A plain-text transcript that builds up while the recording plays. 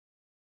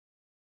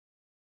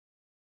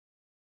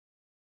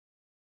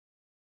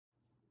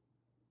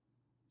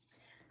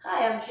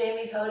Hi, I'm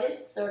Jamie Hodis,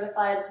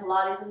 certified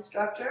Pilates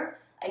instructor.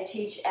 I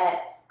teach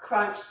at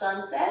Crunch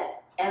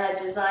Sunset, and I've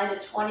designed a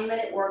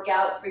 20-minute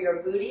workout for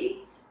your booty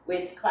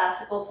with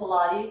classical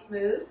Pilates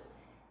moves.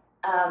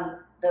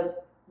 The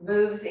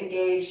moves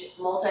engage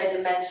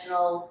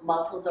multidimensional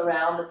muscles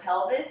around the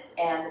pelvis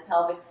and the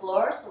pelvic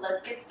floor, so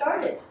let's get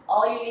started.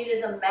 All you need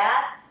is a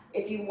mat.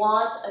 If you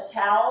want a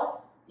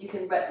towel, you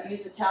can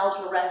use the towel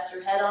to rest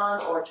your head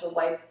on or to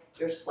wipe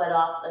your sweat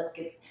off. Let's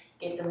get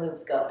the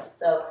moves going.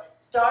 So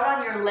start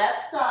on your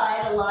left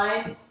side,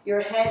 align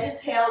your head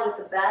to tail with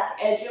the back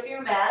edge of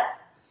your mat.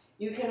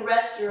 You can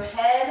rest your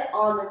head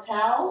on the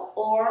towel,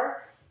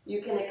 or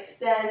you can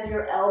extend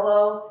your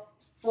elbow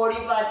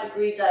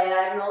 45-degree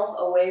diagonal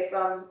away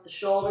from the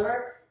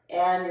shoulder,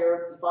 and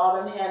your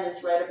bottom hand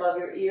is right above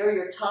your ear.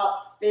 Your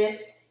top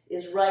fist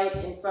is right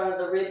in front of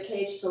the rib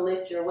cage to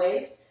lift your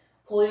waist.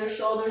 Pull your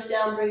shoulders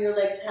down, bring your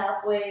legs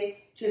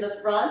halfway to the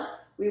front.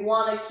 We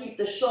want to keep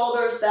the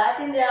shoulders back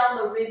and down,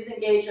 the ribs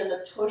engaged, and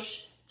the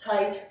tush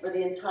tight for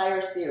the entire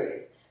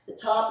series. The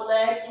top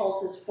leg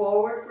pulses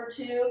forward for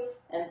 2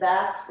 and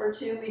back for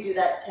 2. We do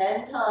that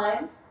 10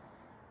 times.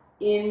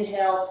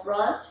 Inhale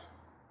front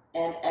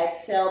and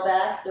exhale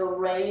back. The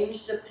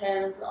range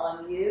depends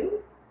on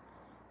you.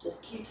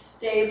 Just keep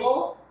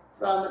stable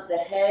from the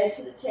head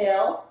to the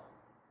tail.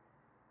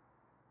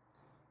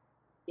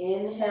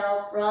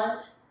 Inhale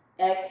front,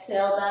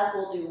 exhale back.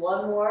 We'll do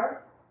one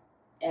more.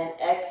 And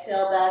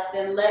exhale back,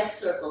 then leg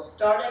circles.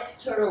 Start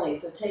externally,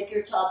 so take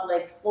your top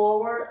leg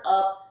forward,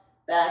 up,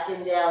 back,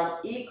 and down,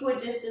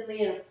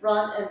 equidistantly in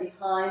front and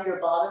behind your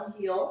bottom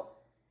heel.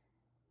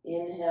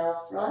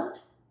 Inhale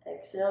front,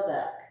 exhale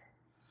back.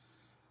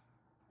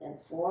 And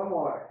 4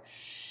 more.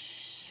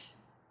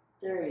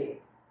 3.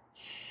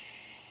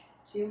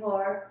 2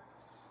 more.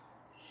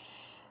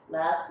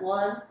 Last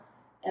one.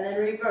 And then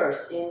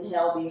reverse.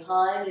 Inhale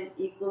behind and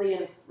equally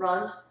in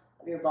front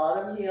of your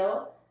bottom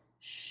heel.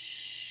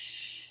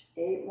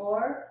 8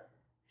 more.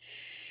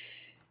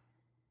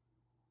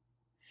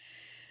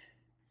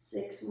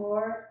 6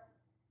 more.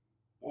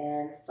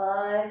 And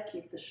 5.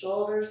 Keep the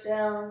shoulders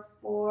down.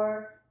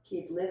 4.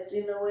 Keep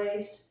lifting the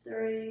waist.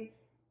 3.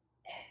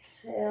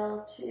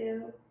 Exhale.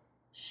 2.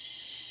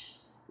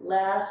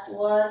 Last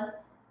one.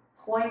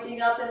 Pointing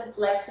up and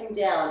flexing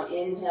down.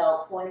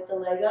 Inhale, point the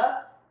leg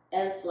up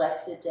and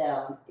flex it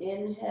down.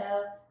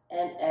 Inhale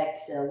and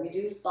exhale. We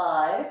do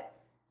 5.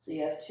 So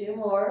you have 2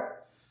 more.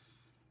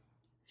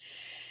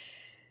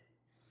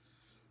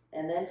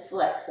 And then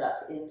flex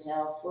up.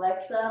 Inhale,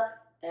 flex up,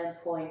 and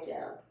point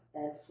down.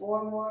 And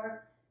 4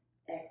 more.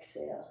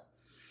 Exhale.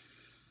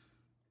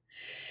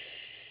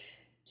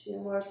 2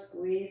 more.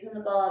 Squeeze in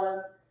the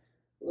bottom.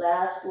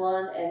 Last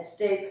one. And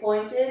stay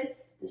pointed.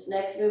 This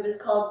next move is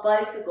called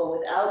bicycle.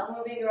 Without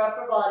moving your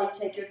upper body,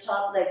 take your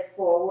top leg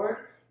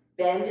forward.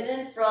 Bend it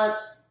in front.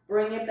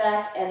 Bring it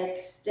back and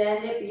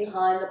extend it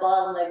behind the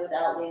bottom leg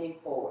without leaning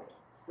forward.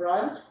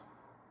 Front,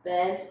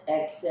 bend,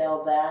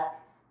 exhale, back.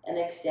 And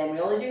extend.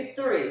 We only do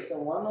 3, so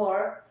 1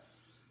 more.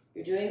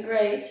 You're doing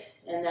great.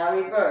 And now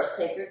reverse.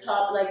 Take your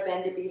top leg,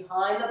 bend it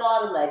behind the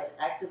bottom leg to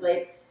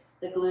activate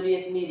the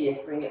gluteus medius.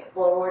 Bring it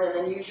forward, and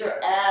then use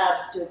your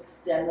abs to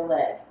extend the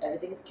leg.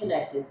 Everything's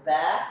connected.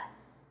 Back,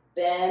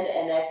 bend,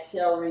 and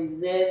exhale.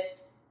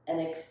 Resist and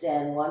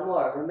extend. 1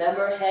 more.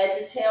 Remember, head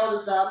to tail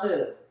does not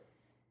move.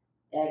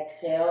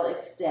 Exhale,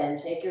 extend.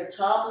 Take your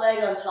top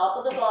leg on top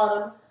of the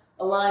bottom.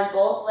 Align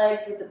both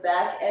legs with the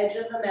back edge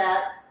of the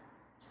mat.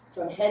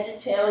 From head to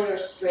tail, you're a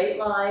straight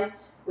line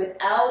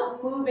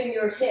without moving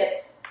your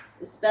hips,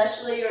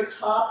 especially your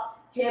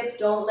top hip.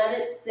 Don't let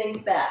it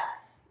sink back.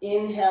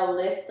 Inhale,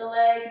 lift the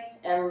legs,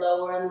 and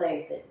lower and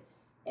lengthen.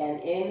 And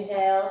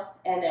inhale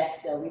and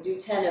exhale. We do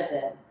 10 of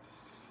them.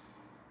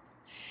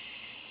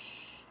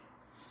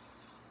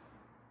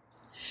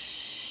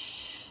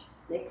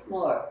 6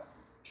 more.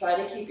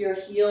 Try to keep your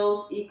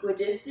heels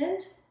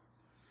equidistant.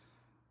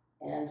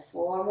 And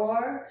 4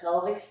 more.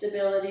 Pelvic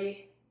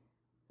stability.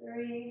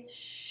 3,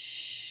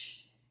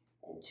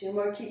 and 2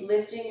 more. Keep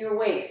lifting your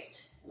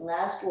waist. And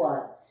last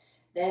one.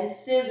 Then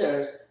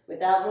scissors.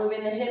 Without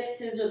moving the hips,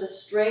 scissor the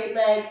straight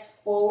legs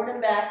forward and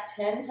back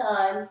 10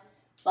 times.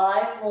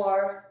 5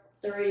 more.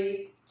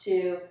 3,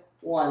 2,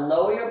 1.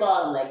 Lower your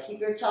bottom leg. Keep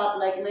your top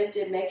leg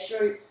lifted. Make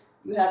sure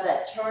you have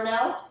that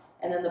turnout,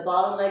 and then the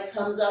bottom leg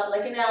comes up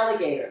like an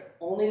alligator.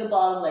 Only the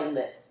bottom leg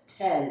lifts.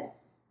 10,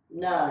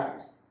 9,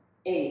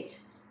 8.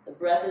 The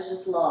breath is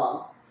just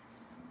long.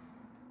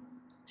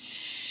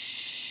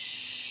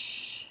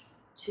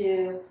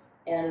 2,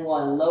 and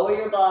 1. Lower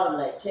your bottom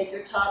leg. Take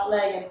your top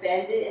leg and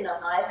bend it in a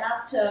high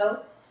half toe.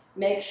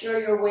 Make sure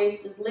your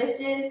waist is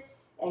lifted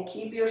and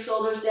keep your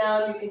shoulders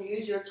down. You can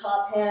use your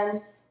top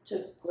hand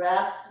to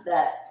grasp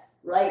that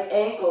right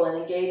ankle and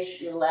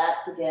engage your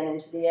lats again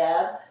into the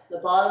abs. The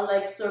bottom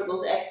leg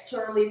circles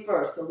externally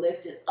first, so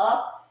lift it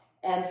up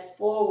and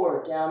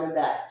forward, down and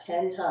back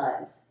 10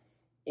 times.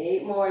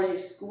 8 more. As you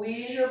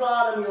squeeze your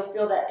bottom, you'll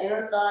feel that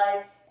inner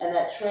thigh and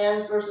that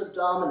transverse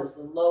abdominis,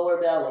 the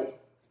lower belly.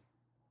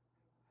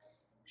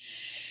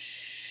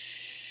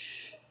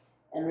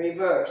 And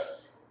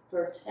reverse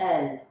for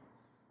 10,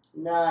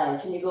 9.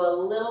 Can you go a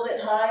little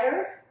bit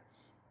higher?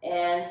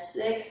 And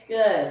 6,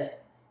 good.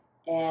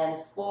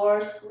 And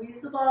 4, squeeze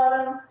the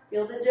bottom,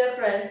 feel the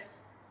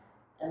difference.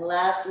 And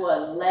last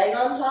one, leg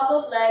on top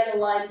of leg,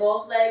 align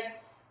both legs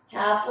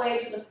halfway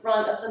to the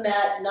front of the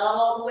mat, not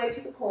all the way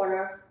to the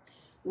corner.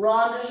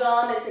 Rond de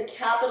jambe, it's a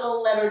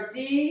capital letter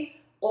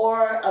D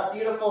or a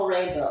beautiful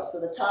rainbow. So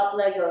the top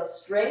leg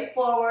goes straight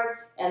forward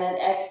and then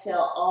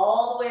exhale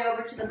all the way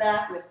over to the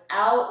back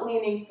without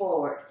leaning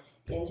forward.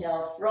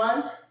 Inhale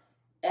front,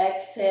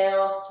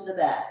 exhale to the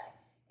back.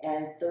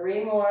 And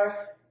 3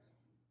 more.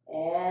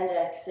 And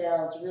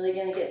exhale. It's really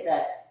going to get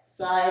that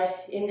side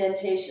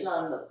indentation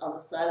on the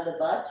side of the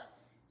butt.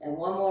 And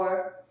 1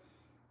 more.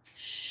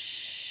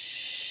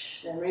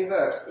 Then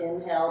reverse.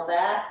 Inhale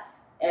back.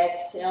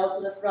 Exhale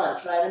to the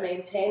front. Try to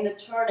maintain the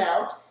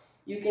turnout.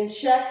 You can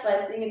check by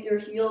seeing if your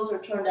heels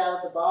are turned out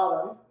at the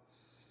bottom.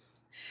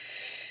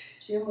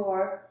 2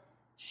 more.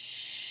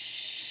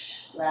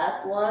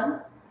 Last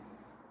one.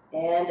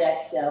 And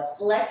exhale.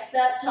 Flex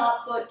that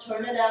top foot.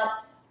 Turn it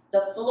out.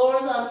 The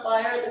floor's on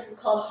fire. This is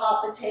called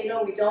hot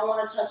potato. We don't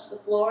want to touch the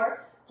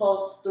floor.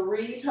 Pulse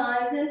 3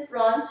 times in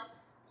front,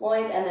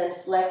 point, and then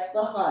flex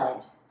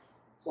behind.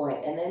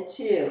 Point, and then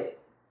 2.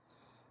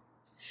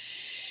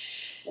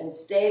 And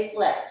stay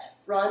flexed,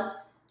 front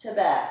to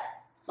back.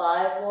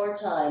 5 more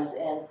times,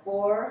 and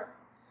 4,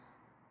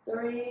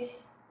 3,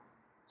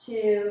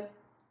 2,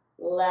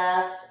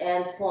 last,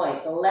 and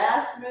point. The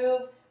last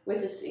move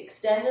with the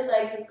extended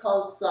legs is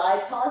called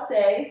side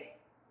passe.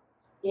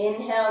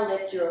 Inhale,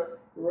 lift your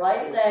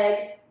right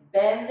leg,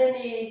 bend the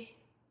knee.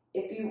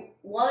 If you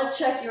want to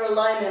check your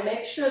alignment,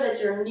 make sure that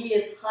your knee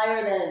is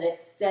higher than an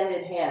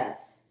extended hand.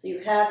 So you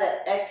have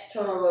that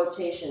external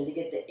rotation to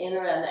get the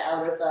inner and the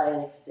outer thigh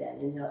and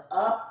extend. Inhale,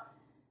 up,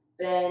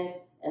 bend,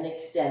 and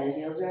extend. The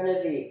heels are in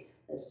a V.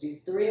 Let's do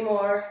 3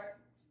 more.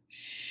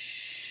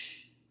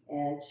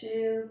 And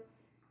 2.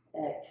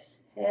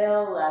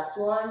 Exhale, last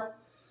one.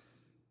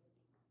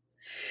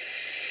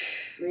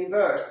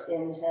 Reverse.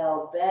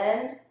 Inhale,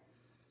 bend.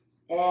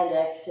 And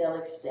exhale,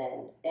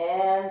 extend.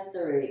 And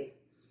 3.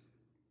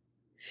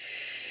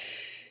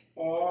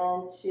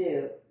 And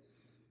 2.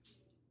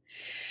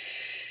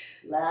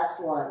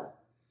 Last one.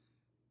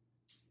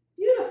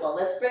 Beautiful.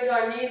 Let's bring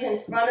our knees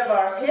in front of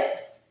our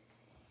hips.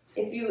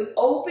 If you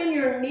open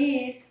your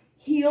knees,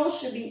 heels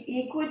should be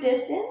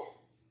equidistant.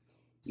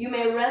 You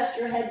may rest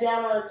your head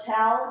down on a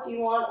towel if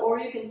you want, or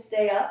you can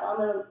stay up. I'm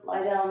going to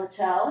lie down on the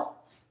towel.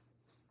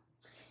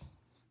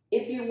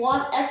 If you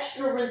want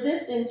extra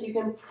resistance, you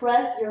can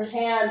press your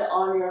hand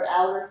on your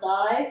outer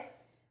thigh.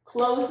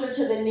 Closer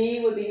to the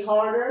knee would be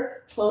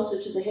harder.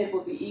 Closer to the hip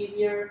would be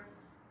easier.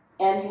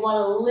 And you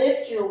want to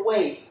lift your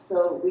waist.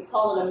 So we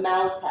call it a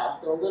mouse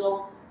house. So a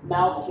little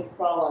mouse can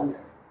crawl under.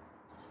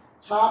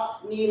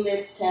 Top knee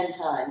lifts 10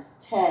 times.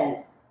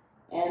 10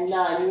 and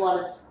 9. You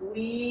want to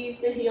squeeze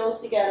the heels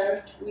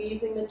together,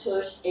 tweezing the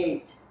tush.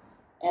 8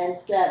 and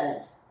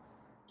 7.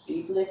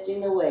 Keep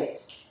lifting the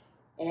waist.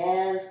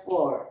 And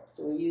 4,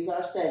 so we use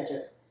our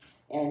center.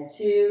 And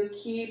 2,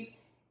 keep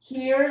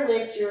here,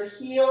 lift your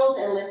heels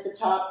and lift the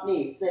top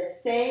knees. The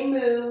same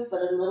move,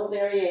 but a little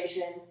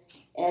variation.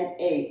 And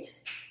 8,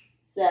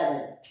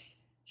 7,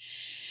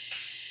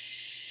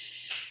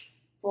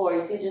 4,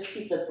 you can just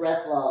keep the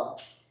breath long.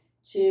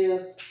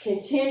 2,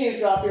 continue,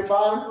 drop your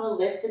bottom foot,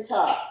 lift the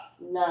top.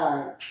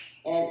 9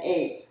 and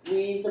 8,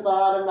 squeeze the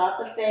bottom, not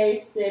the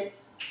face.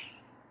 6,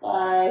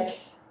 5,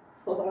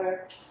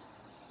 4.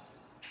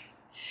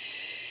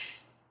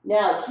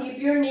 Now, keep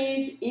your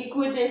knees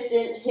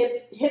equidistant,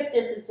 hip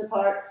distance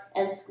apart,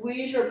 and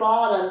squeeze your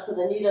bottom so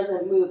the knee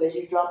doesn't move as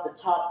you drop the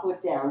top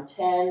foot down.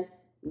 10,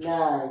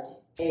 9,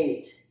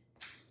 8,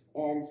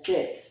 and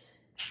 6.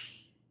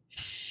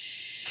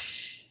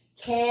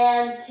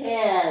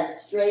 Can,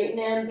 straighten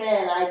and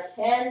bend. I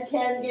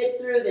can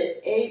get through this.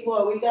 8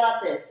 more, we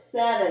got this.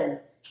 7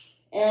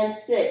 and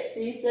 6,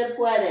 si se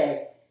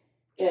puede.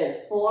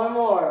 Good, 4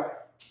 more,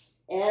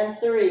 and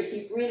 3,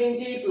 keep breathing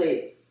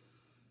deeply.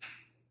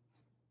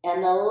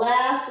 And the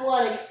last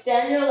one,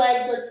 extend your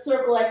legs, let's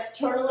circle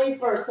externally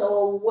first, so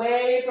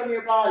away from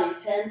your body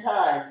 10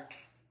 times.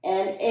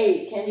 And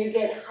 8, can you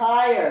get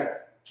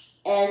higher?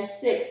 And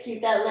 6,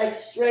 keep that leg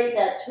straight,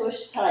 that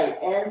tush tight.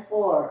 And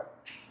 4,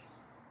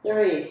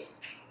 3,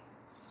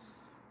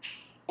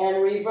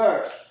 and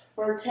reverse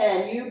for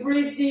 10. You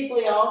breathe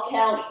deeply, I'll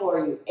count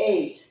for you.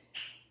 8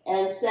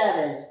 and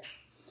 7,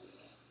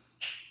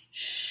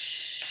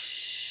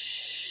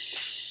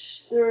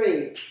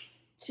 3,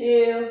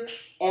 2,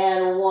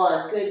 and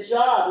 1. Good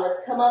job. Let's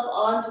come up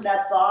onto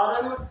that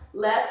bottom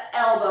left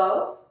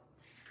elbow.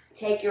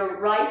 Take your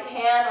right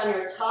hand on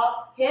your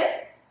top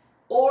hip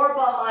or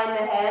behind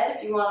the head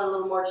if you want a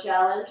little more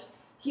challenge.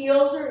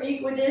 Heels are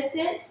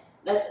equidistant.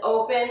 Let's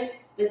open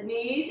the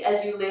knees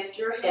as you lift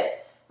your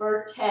hips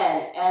for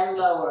 10 and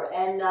lower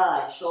and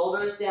 9.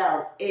 Shoulders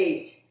down.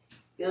 8.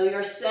 Feel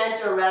your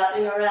center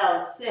wrapping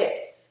around.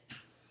 6.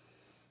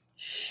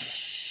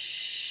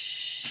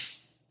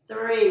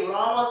 3, we're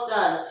almost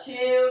done.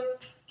 2,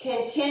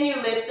 continue,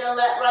 lift the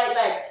right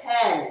leg.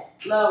 10,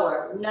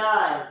 lower.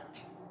 9,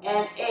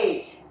 and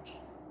 8,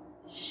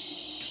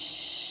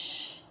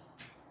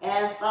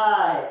 and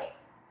 5,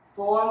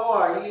 4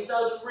 more. Use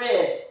those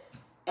ribs,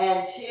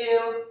 and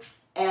 2,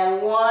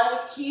 and 1.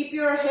 Keep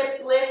your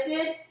hips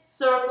lifted.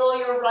 Circle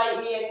your right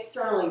knee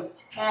externally.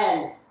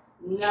 10,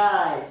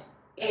 9,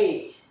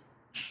 8,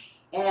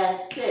 and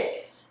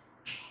 6,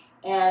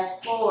 and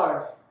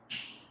 4.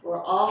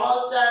 We're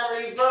almost done.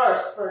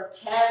 Reverse for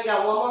 10. We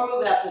got one more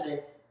move after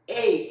this.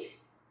 8,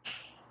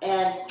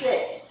 and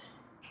 6,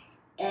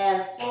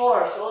 and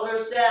 4.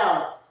 Shoulders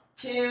down.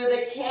 2,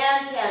 the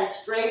can,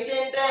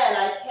 straighten, bend.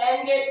 I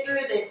can get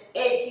through this.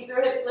 8, keep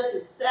your hips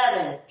lifted.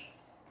 7,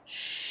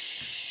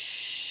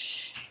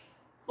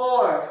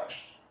 4,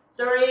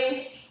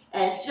 3,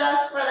 and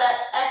just for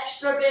that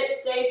extra bit,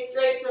 stay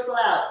straight, circle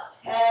out.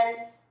 10,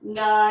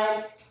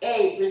 9,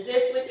 8.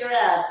 Resist with your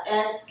abs.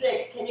 And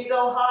 6. Can you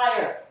go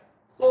higher?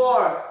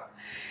 4,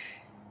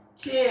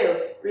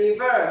 2,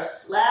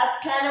 reverse.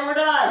 Last 10 and we're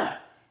done.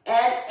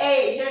 And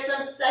 8. Here's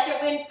some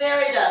second wind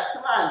fairy dust.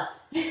 Come on.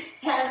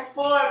 And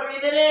 4,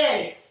 breathe it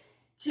in.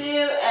 2,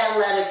 and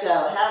let it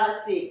go. Have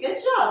a seat. Good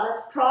job.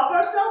 Let's prop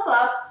ourselves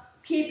up.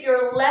 Keep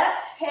your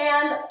left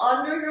hand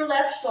under your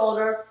left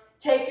shoulder.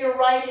 Take your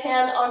right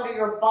hand under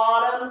your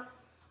bottom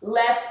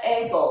left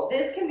ankle.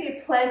 This can be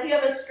plenty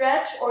of a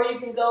stretch, or you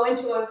can go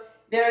into a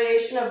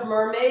variation of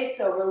mermaid,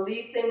 so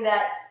releasing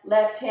that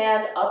left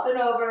hand up and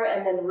over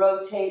and then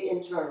rotate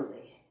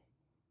internally.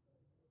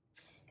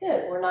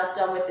 Good, we're not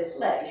done with this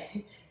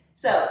leg.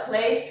 So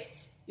place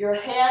your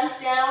hands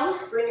down,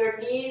 bring your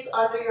knees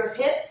under your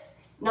hips,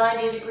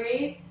 90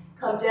 degrees,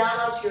 come down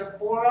onto your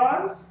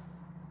forearms,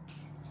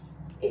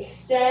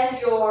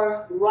 extend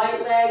your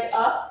right leg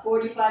up,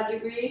 45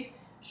 degrees,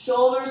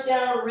 shoulders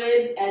down,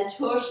 ribs, and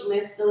tush,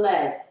 lift the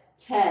leg.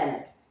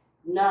 10,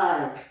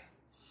 9,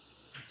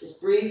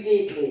 just breathe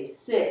deeply.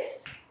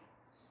 6,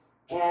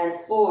 and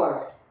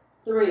 4,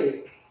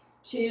 3,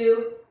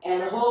 2,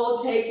 and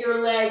hold. Take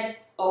your leg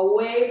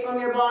away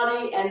from your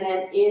body and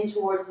then in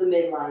towards the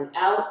midline,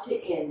 out to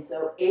in.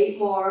 So 8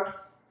 more.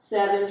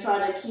 7,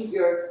 try to keep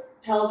your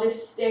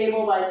pelvis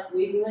stable by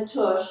squeezing the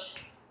tush.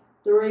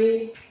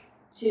 3,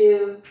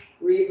 2,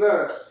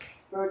 reverse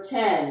for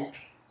 10,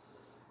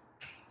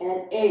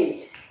 and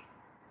 8,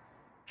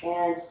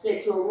 and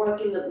 6. We're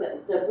working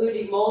the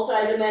booty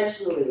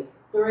multi-dimensionally.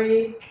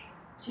 3,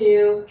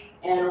 2,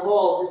 and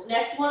hold. This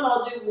next one,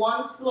 I'll do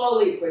one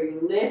slowly for you.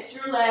 Lift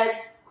your leg,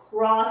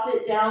 cross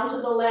it down to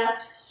the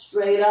left,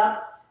 straight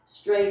up,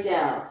 straight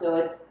down. So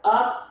it's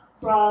up,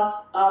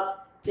 cross,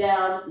 up,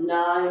 down,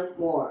 9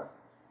 more.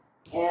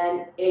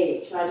 And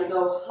 8. Try to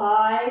go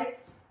high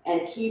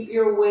and keep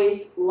your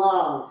waist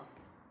long.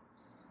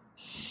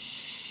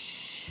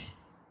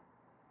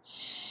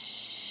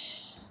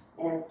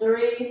 And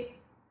 3,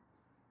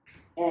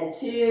 and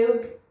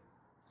 2,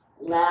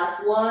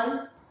 last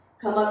one.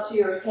 Come up to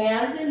your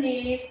hands and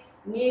knees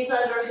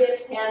under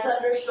hips, hands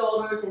under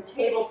shoulders, and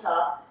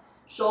tabletop.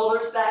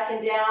 Shoulders back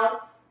and down.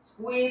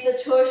 Squeeze the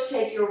tush,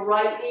 take your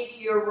right knee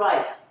to your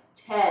right.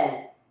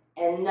 10,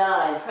 and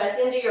 9. Press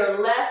into your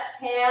left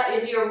hand,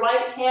 into your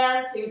right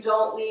hand so you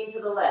don't lean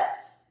to the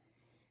left.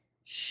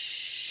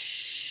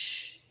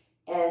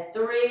 And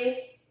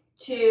 3,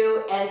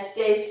 2, and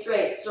stay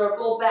straight.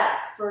 Circle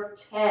back for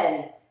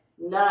 10,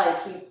 9.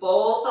 Keep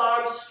both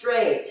arms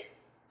straight.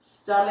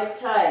 Stomach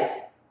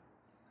tight.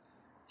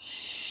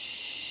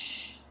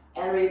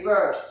 And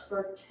reverse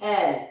for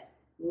 10,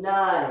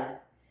 9.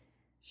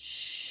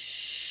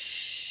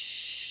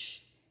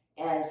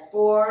 And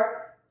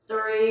 4,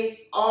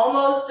 3,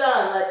 almost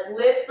done. Let's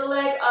lift the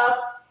leg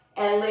up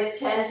and lift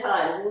 10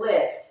 times.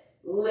 Lift,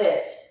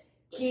 lift.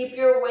 Keep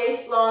your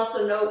waist long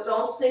so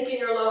don't sink in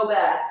your low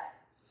back.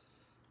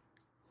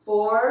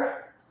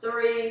 4,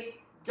 3,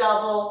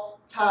 double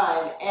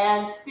time.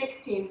 And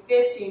 16,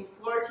 15,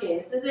 14.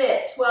 This is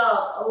it.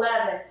 12,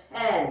 11,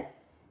 10,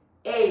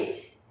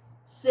 8,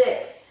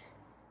 6,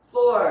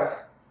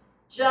 4.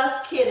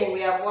 Just kidding.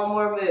 We have one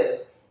more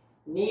move.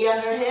 Knee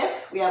under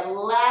hip. We have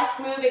last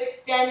move.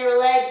 Extend your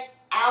leg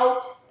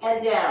out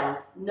and down.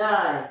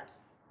 9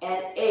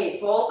 and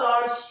 8. Both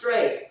arms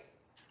straight.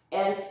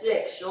 And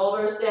 6.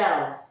 Shoulders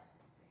down.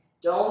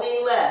 Don't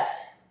lean left.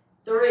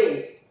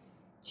 3,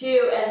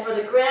 2. And for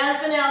the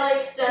grand finale,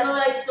 extend the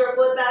leg.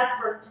 Circle it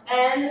back for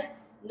 10,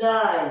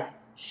 9.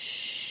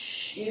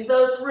 Use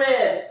those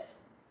ribs.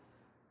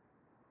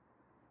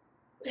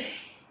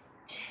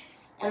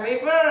 And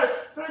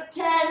reverse for 10.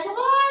 Come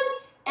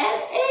on.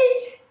 And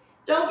 8.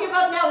 Don't give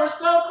up now, we're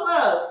so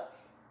close.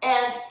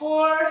 And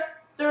 4,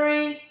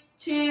 3,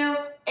 2,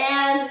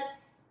 and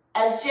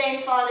as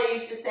Jane Fonda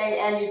used to say,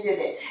 and you did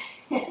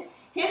it.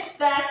 Hips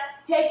back,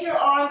 take your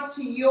arms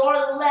to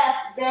your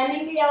left,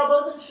 bending the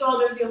elbows and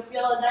shoulders. You'll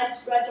feel a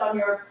nice stretch on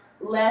your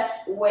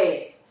left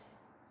waist.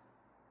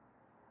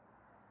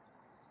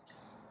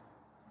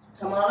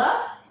 Come on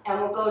up,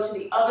 and we'll go to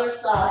the other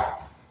side.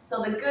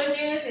 So the good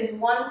news is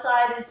one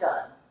side is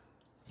done.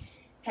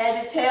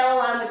 Head to tail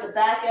align with the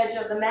back edge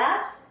of the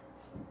mat.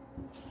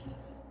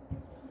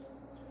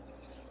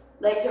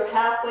 Legs are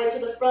halfway to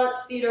the front,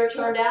 feet are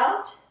turned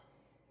out.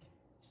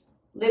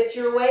 Lift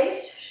your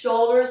waist,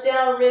 shoulders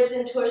down, ribs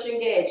and tush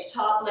engaged.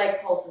 Top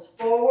leg pulses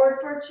forward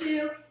for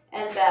 2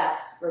 and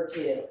back for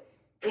 2.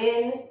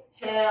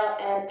 Inhale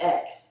and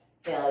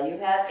exhale. You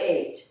have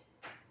 8.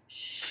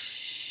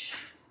 Shh.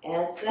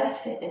 And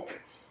 7.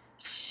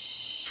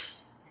 Shh.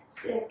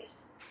 And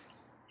 6.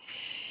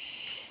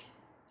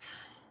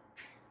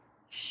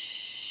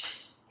 Shh.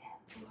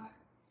 And 4.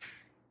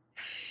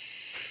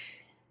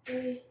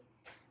 3.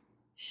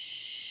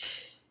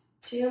 Shh.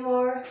 2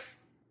 more.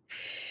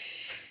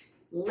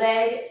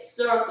 Leg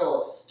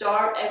circles.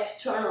 Start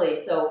externally.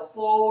 So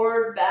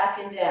forward, back,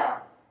 and down.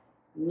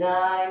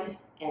 9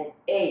 and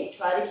 8.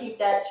 Try to keep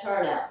that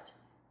turnout.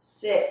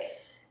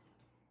 6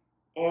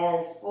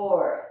 and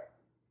 4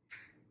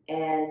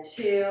 and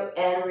 2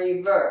 and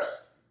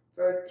reverse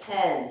for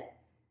 10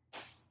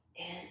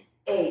 and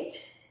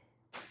 8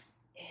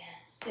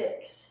 and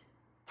 6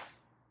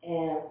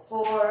 and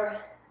 4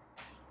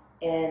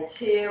 and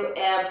 2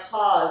 and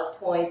pause.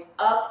 Point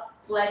up,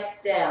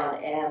 flex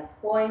down, and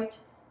point,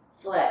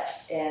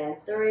 flex, and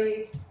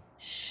 3,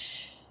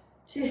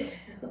 2,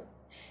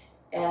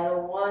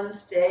 and 1,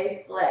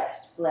 stay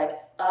flexed, flex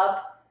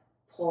up,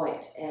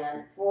 point,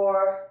 and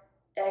 4,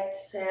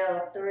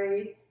 exhale,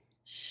 3,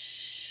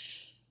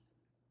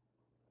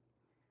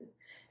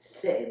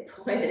 stay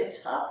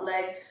pointed, top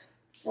leg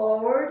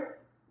forward,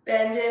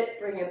 bend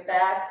it, bring it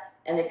back,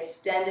 and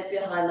extend it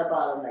behind the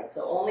bottom leg.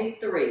 So only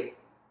 3,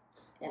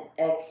 and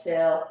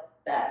exhale,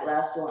 back,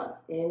 last one,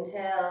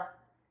 inhale,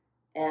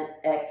 and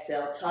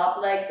exhale.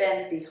 Top leg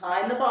bends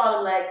behind the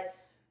bottom leg.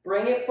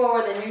 Bring it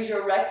forward, then use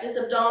your rectus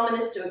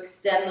abdominis to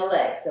extend the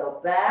leg. So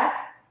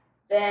back,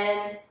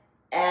 bend,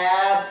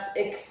 abs,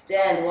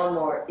 extend. One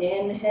more.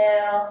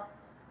 Inhale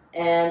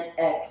and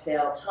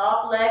exhale.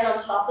 Top leg on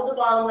top of the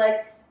bottom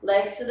leg.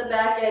 Legs to the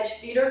back edge.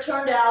 Feet are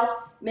turned out.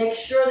 Make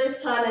sure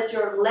this time that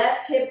your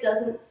left hip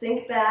doesn't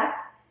sink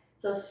back.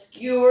 So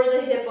skewer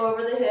the hip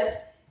over the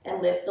hip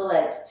and lift the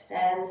legs.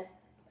 10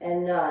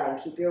 and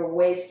 9. Keep your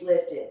waist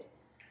lifted.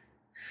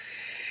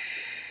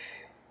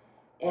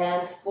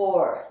 And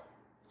 4,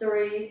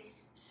 3,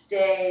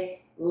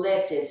 stay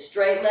lifted.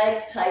 Straight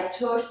legs, tight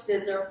tush,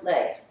 scissor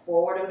legs,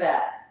 forward and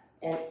back.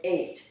 And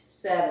 8,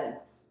 7,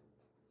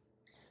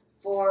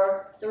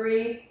 4,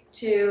 3,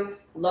 2,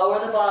 lower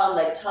the bottom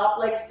leg. Top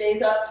leg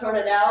stays up, turn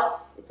it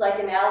out. It's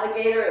like an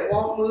alligator, it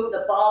won't move.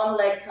 The bottom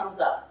leg comes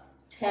up.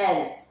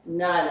 10,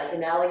 9, like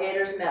an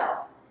alligator's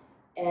mouth.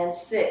 And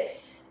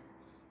 6,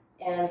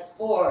 and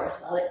 4,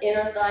 on the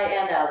inner thigh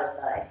and outer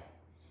thigh.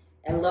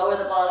 And lower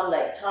the bottom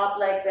leg. Top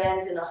leg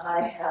bends in a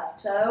high half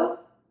toe.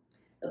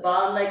 The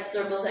bottom leg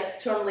circles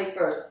externally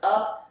first.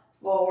 Up,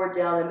 forward,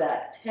 down, and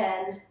back.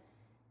 10,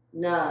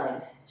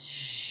 9,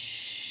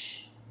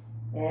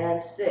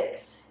 and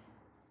 6,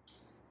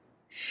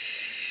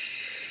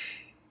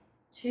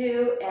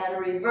 2,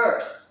 and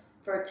reverse.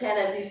 For 10,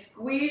 as you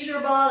squeeze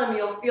your bottom,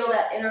 you'll feel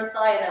that inner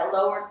thigh and that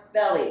lower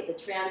belly, the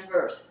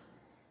transverse.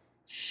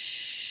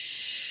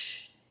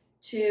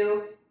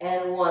 2,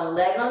 and 1.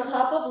 Leg on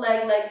top of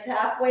leg, legs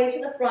halfway to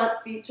the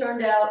front, feet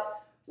turned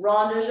out.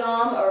 Rond de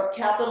jambe or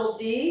capital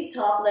D.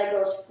 Top leg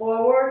goes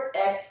forward.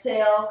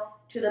 Exhale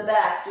to the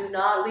back. Do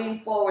not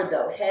lean forward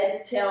though. Head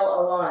to tail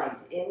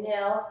aligned.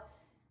 Inhale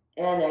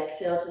and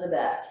exhale to the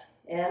back.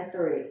 And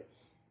 3.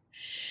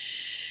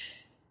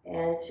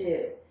 And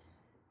 2.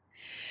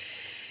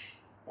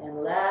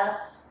 And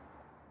last.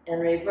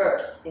 And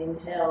reverse.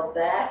 Inhale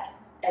back.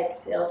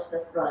 Exhale to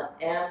the front.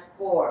 And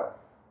 4.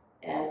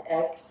 And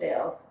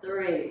exhale,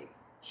 3,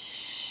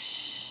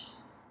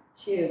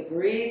 2,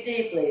 breathe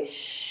deeply,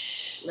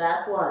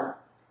 last one.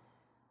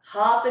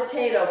 Hot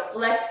potato,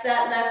 flex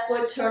that left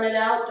foot, turn it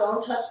out,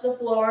 don't touch the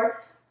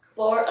floor.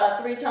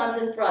 3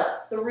 times in front,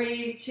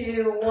 3,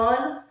 2,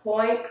 1,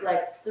 point,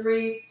 flex,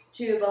 3,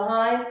 2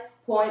 behind,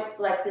 point,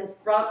 flex in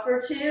front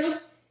for 2,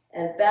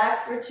 and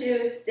back for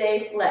 2,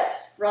 stay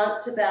flexed,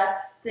 front to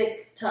back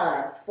 6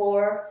 times,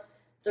 4,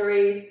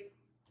 3,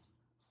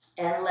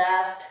 and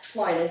last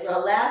point. As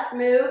our last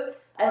move,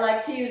 I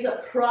like to use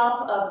a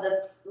prop of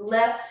the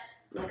left,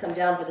 I'm going to come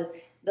down for this,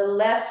 the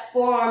left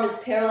forearm is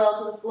parallel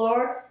to the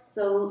floor,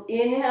 so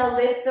inhale,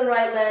 lift the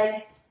right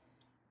leg,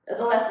 the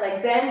left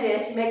leg, bend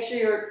it, make sure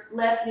your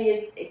left knee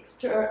is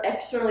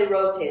externally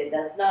rotated,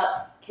 that's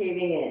not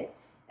caving in,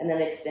 and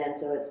then extend,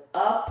 so it's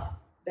up,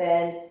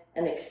 bend,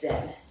 and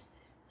extend.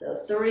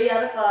 So 3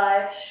 out of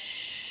 5,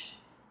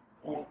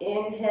 and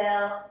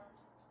inhale,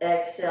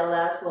 exhale,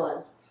 last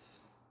one.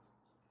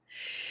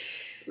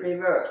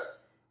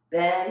 Reverse,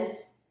 bend,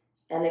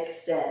 and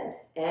extend,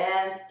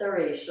 and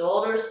 3,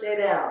 shoulders stay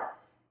down,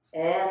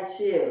 and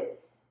 2,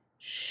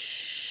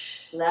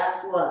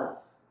 last one.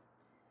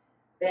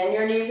 Bend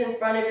your knees in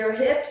front of your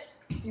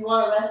hips. If you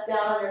want to rest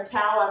down on your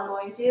towel, I'm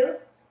going to.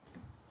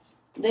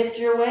 Lift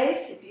your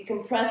waist. If you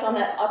can press on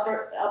that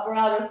upper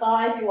outer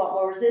thigh, if you want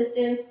more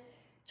resistance.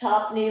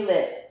 Top knee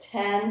lifts,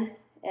 10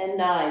 and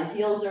 9.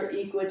 Heels are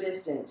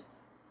equidistant.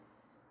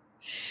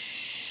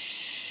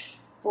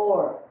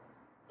 4,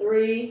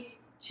 3,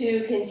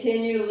 2,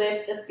 continue,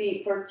 lift the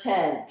feet for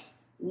 10,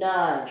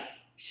 9,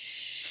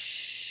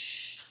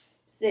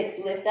 6,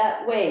 lift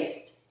that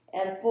waist,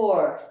 and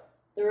 4,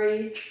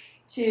 3,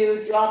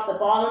 2, drop the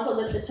bottom foot,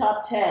 lift the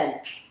top,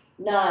 10,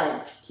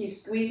 9, keep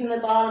squeezing the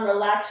bottom,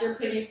 relax your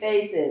pretty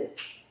faces,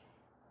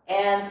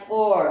 and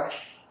 4,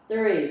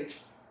 3,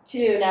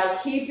 2, now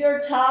keep your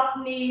top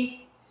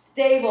knee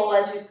stable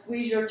as you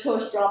squeeze your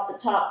tush, drop the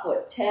top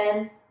foot,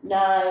 10,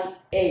 9,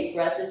 8,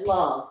 breath is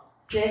long,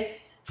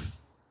 6,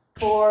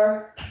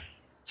 4,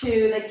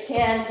 2, the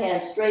can,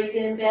 straight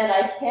in bend,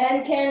 I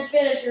can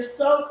finish, you're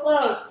so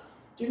close,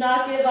 do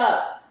not give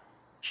up,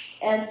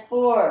 and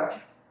 4,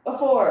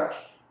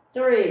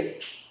 3,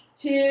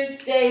 2,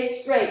 stay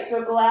straight,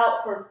 circle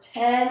out for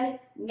 10,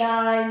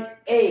 9,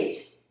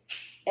 8,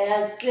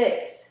 and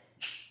 6,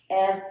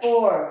 and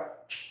 4,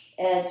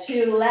 and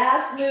 2,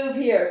 last move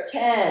here,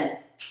 10,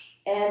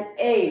 and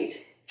 8,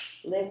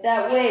 lift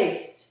that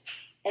waist,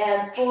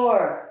 and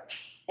 4,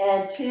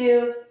 and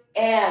 2,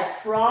 and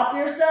prop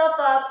yourself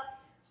up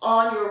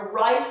on your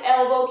right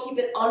elbow, keep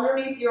it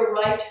underneath your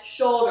right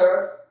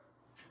shoulder.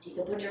 You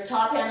can put your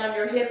top hand on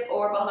your hip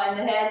or behind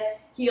the head,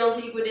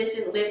 heels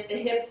equidistant, lift the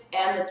hips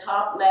and the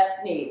top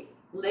left knee.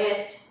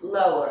 Lift,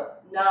 lower,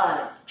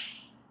 9,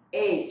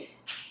 8,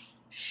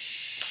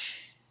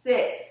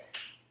 6,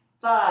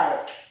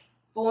 5,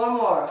 4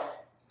 more,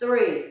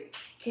 3,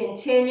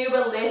 continue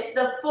but lift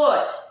the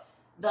foot,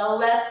 the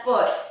left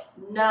foot,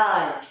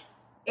 9,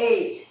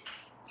 8,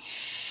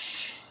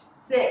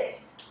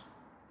 6,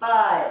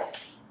 5,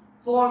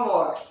 4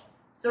 more,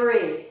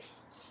 3,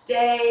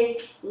 stay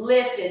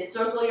lifted,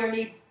 circle your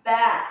knee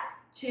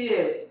back,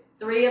 2,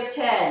 3 of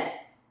 10,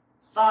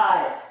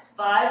 5,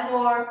 5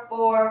 more,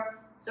 4,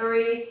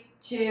 3,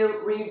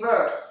 2,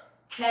 reverse,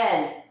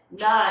 10,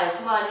 9,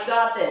 come on, you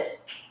got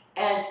this,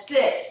 and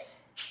 6,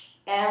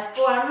 and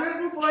 4, I'm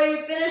rooting for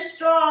you, finish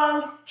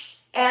strong,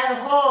 and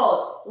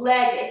hold,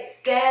 leg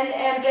extend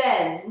and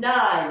bend,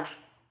 9,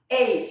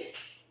 8,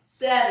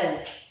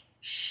 7,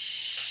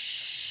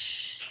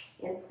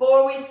 and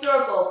 4 we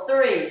circle,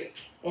 3,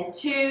 and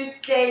 2,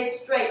 stay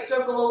straight,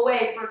 circle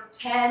away for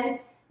 10,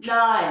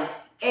 9,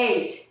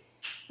 8,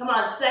 come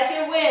on,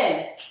 second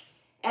wind,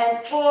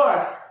 and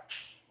 4,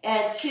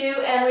 and 2,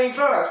 and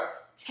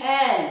reverse,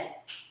 10,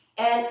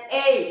 and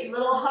 8, a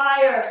little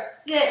higher,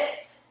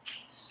 6,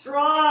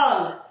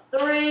 strong,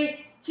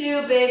 3,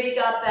 2, baby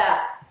got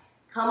back,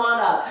 come on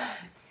up,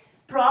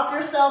 prop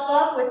yourself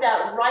up with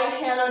that right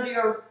hand under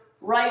your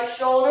right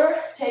shoulder,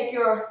 take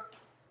your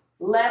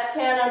left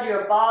hand under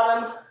your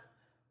bottom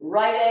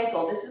right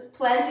ankle, this is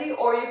plenty,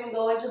 or you can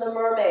go into the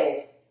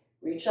mermaid,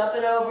 reach up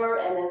and over,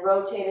 and then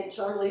rotate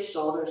internally,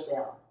 shoulders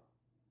down.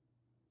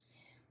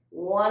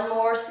 One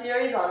more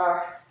series on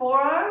our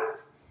forearms.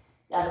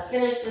 Now to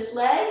finish this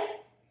leg.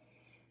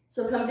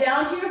 So come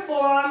down to your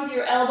forearms,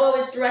 your elbow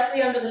is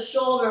directly under the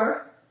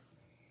shoulder.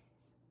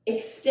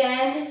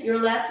 Extend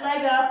your left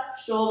leg up,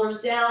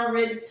 shoulders down,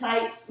 ribs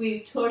tight,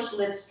 squeeze tush,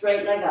 lift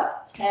straight leg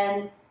up.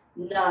 10,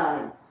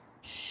 9,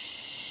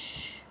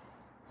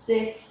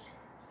 6,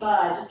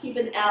 5. Just keep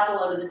an apple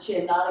under the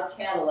chin, not a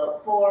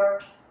cantaloupe. 4,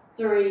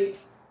 3,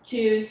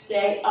 2,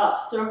 stay up.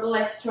 Circle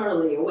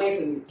externally, away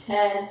from you.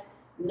 10,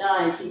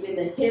 9, keeping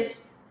the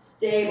hips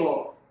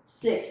stable.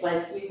 6, by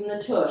squeezing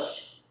the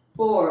tush.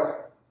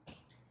 4,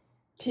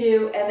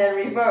 2, and then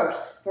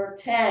reverse for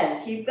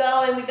 10. Keep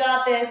going, we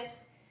got this.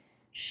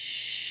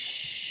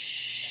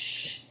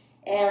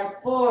 And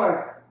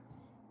 4,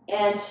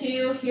 and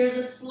 2. Here's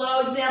a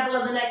slow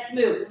example of the next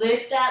move.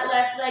 Lift that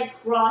left leg,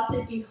 cross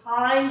it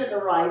behind the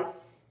right.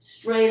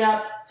 Straight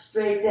up,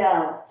 straight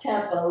down.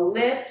 Tempo,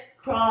 lift,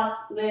 cross,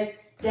 lift,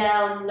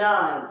 down,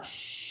 9.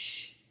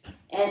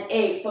 And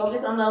 8,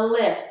 focus on the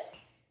lift.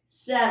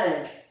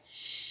 7,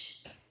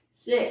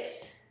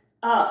 6,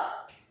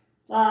 up,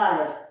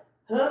 5,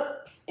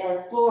 hook, and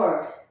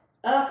 4,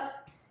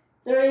 up,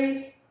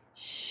 3,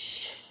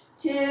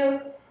 2,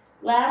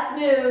 last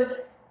move.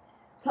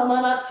 Come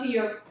on up to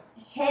your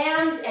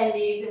hands and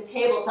knees in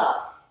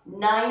tabletop.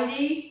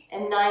 90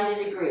 and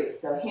 90 degrees.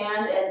 So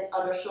hand and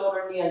under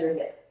shoulder, knee under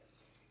hip.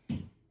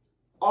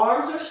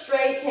 Arms are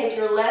straight, take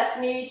your left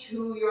knee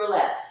to your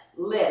left.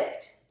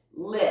 Lift,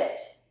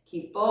 lift.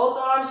 Keep both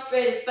arms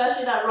straight,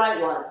 especially that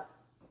right one.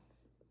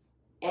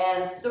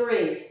 And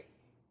 3,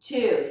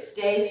 2,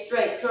 stay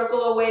straight.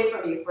 Circle away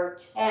from you for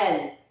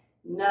 10,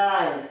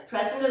 9.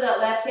 Press into that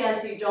left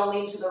hand so you don't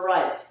lean to the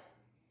right.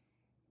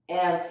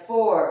 And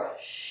 4,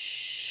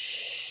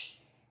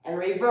 and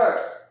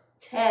reverse.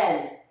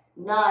 10,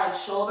 9,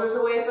 shoulders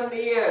away from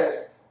the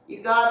ears.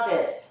 You got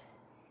this.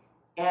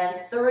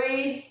 And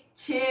 3,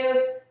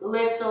 2,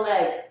 lift the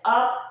leg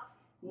up,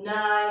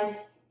 9,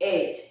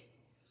 8,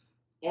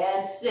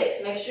 and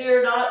 6. Make sure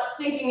you're not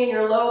sinking in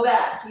your low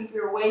back. Keep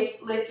your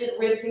waist lifted,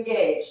 ribs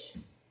engaged.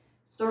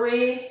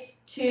 3,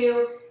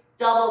 2,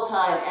 double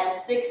time, and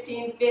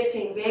 16,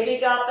 15.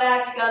 Baby got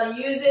back, you gotta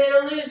use it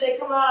or lose it,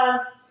 come on.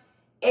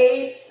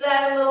 8,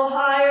 7, a little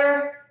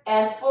higher,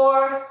 and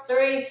 4,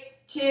 3,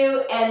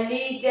 2, and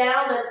knee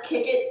down. Let's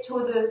kick it to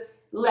the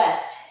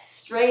left,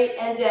 straight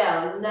and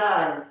down.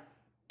 9,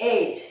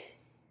 8,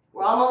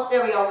 we're almost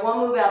there, we got one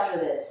move after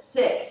this.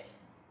 6,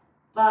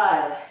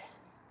 5,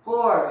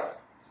 4,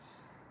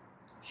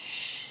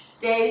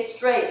 Stay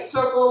straight.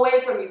 Circle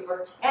away from you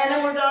for 10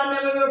 and we're done.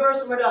 Then we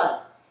reverse and we're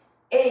done.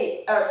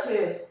 8, or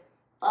 2,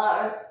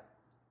 5,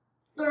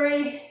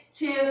 3,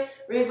 2,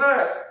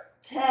 reverse.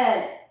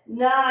 10,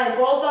 9,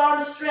 both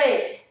arms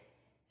straight.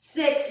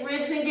 6,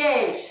 ribs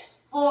engaged.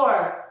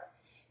 4,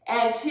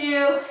 and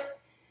 2.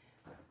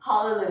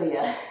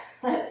 Hallelujah.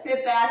 Let's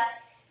sit back.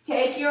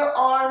 Take your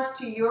arms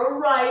to your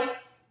right.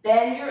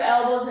 Bend your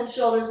elbows and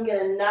shoulders and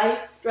get a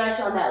nice stretch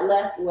on that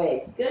left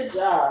waist. Good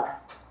job.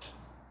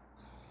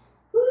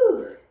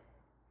 Whew.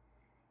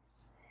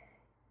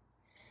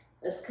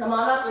 Let's come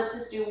on up. Let's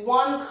just do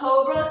one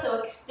cobra.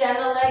 So extend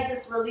the legs,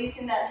 just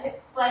releasing that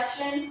hip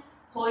flexion.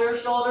 Pull your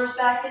shoulders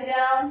back and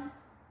down.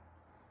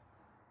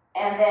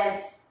 And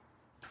then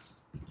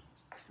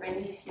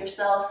bring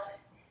yourself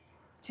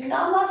to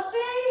Namaste.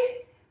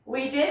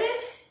 We did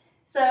it.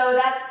 So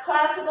that's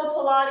classical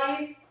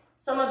Pilates,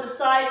 some of the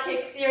side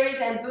kick series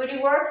and booty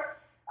work.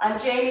 I'm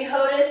Jamie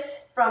Hodis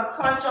from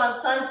Crunch on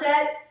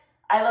Sunset.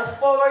 I look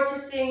forward to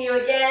seeing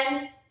you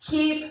again.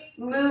 Keep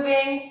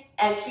moving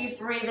and keep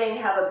breathing.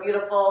 Have a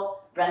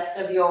beautiful rest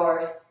of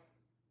your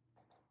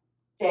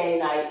day,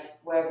 night,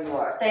 wherever you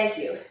are. Thank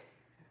you.